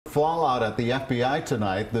Fallout at the FBI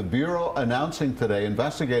tonight. The Bureau announcing today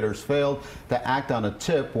investigators failed to act on a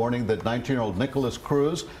tip warning that 19-year-old Nicholas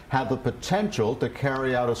Cruz had the potential to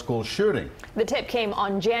carry out a school shooting. The tip came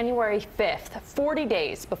on January 5th, 40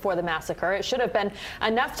 days before the massacre. It should have been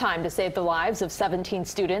enough time to save the lives of 17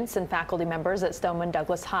 students and faculty members at Stoneman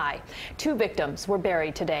Douglas High. 2 victims were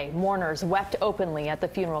buried today. Mourners wept openly at the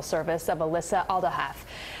funeral service of Alyssa Aldahaf.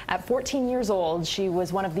 At 14 years old, she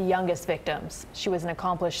was one of the youngest victims. She was an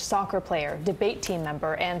accomplished soccer player, debate team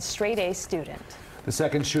member, and straight-A student. The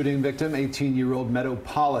second shooting victim, 18-year-old Meadow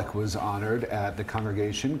Pollock, was honored at the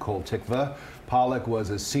congregation Kol Tikva. Pollock was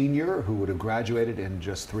a senior who would have graduated in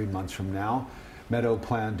just 3 months from now. Meadow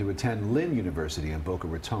planned to attend Lynn University in Boca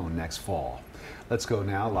Raton next fall. Let's go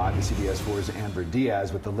now live to CBS 4's Amber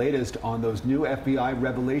Diaz with the latest on those new FBI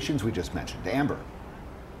revelations we just mentioned. Amber.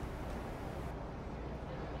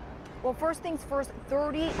 Well, first things first,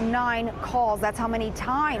 39 calls. That's how many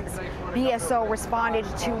times BSO responded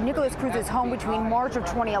to Nicholas Cruz's home between March of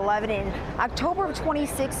 2011 and October of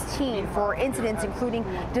 2016 for incidents including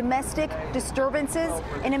domestic disturbances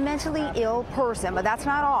and a mentally ill person. But that's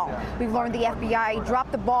not all. We've learned the FBI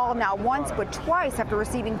dropped the ball not once but twice after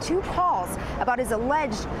receiving 2 calls about his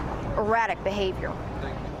alleged erratic behavior.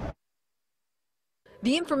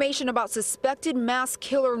 The information about suspected mass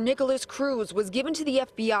killer Nicholas Cruz was given to the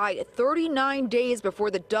FBI 39 days before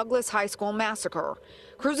the Douglas High School massacre.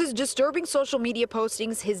 Cruz's disturbing social media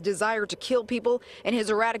postings, his desire to kill people, and his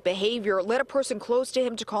erratic behavior led a person close to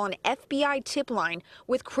him to call an FBI tip line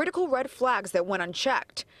with critical red flags that went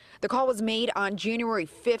unchecked. The call was made on January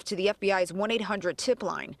 5th to the FBI's 1-800 tip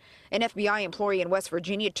line. An FBI employee in West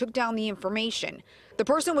Virginia took down the information. The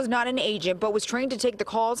person was not an agent, but was trained to take the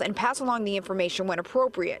calls and pass along the information when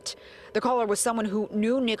appropriate. The caller was someone who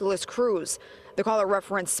knew Nicholas Cruz. The caller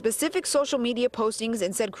referenced specific social media postings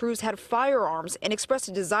and said Cruz had firearms and expressed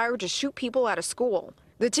a desire to shoot people at a school.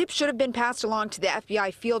 The tip should have been passed along to the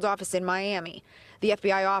FBI field office in Miami. The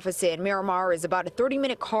FBI office in Miramar is about a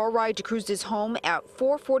 30-minute car ride to Cruz's home at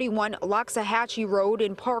 441 Loxahatchee Road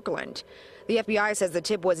in Parkland. The FBI says the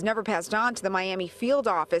tip was never passed on to the Miami field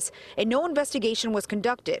office and no investigation was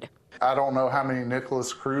conducted. I don't know how many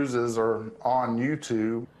Nicholas Cruzes are on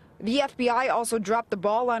YouTube. The FBI also dropped the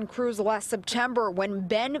ball on Cruz last September when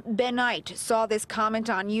Ben Benight saw this comment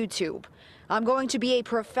on YouTube. "I'm going to be a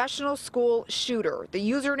professional school shooter."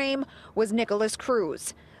 The username was Nicholas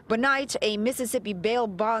Cruz. Benight, a Mississippi bail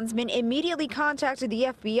bondsman, immediately contacted the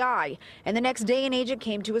FBI, and the next day an agent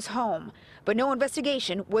came to his home. But no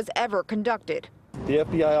investigation was ever conducted. The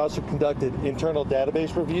FBI also conducted internal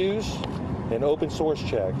database reviews and open source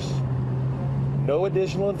checks. No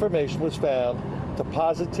additional information was found to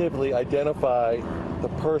positively identify the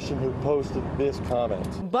person who posted this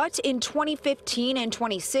comment. But in 2015 and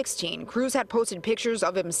 2016, Cruz had posted pictures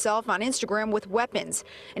of himself on Instagram with weapons.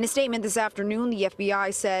 In a statement this afternoon, the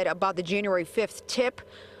FBI said about the January 5th tip,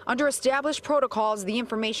 under established protocols, the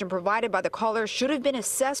information provided by the caller should have been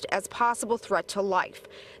assessed as possible threat to life.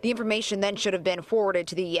 The information then should have been forwarded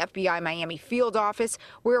to the FBI Miami field office,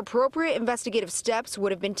 where appropriate investigative steps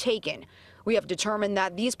would have been taken. We have determined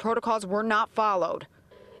that these protocols were not followed.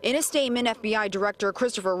 In a statement, FBI Director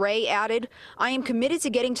Christopher Wray added, "I am committed to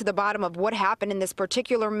getting to the bottom of what happened in this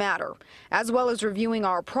particular matter, as well as reviewing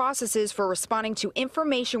our processes for responding to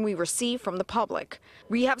information we receive from the public.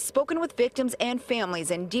 We have spoken with victims and families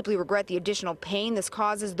and deeply regret the additional pain this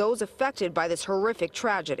causes those affected by this horrific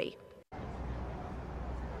tragedy."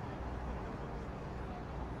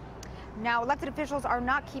 Now, elected officials are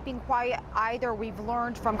not keeping quiet either. We've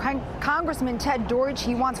learned from Congressman Ted Deutsch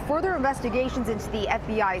he wants further investigations into the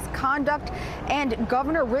FBI's conduct, and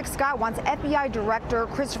Governor Rick Scott wants FBI Director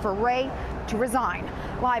Christopher Wray to resign.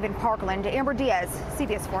 Live in Parkland, Amber Diaz,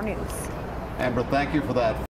 CBS 4 News. Amber, thank you for that.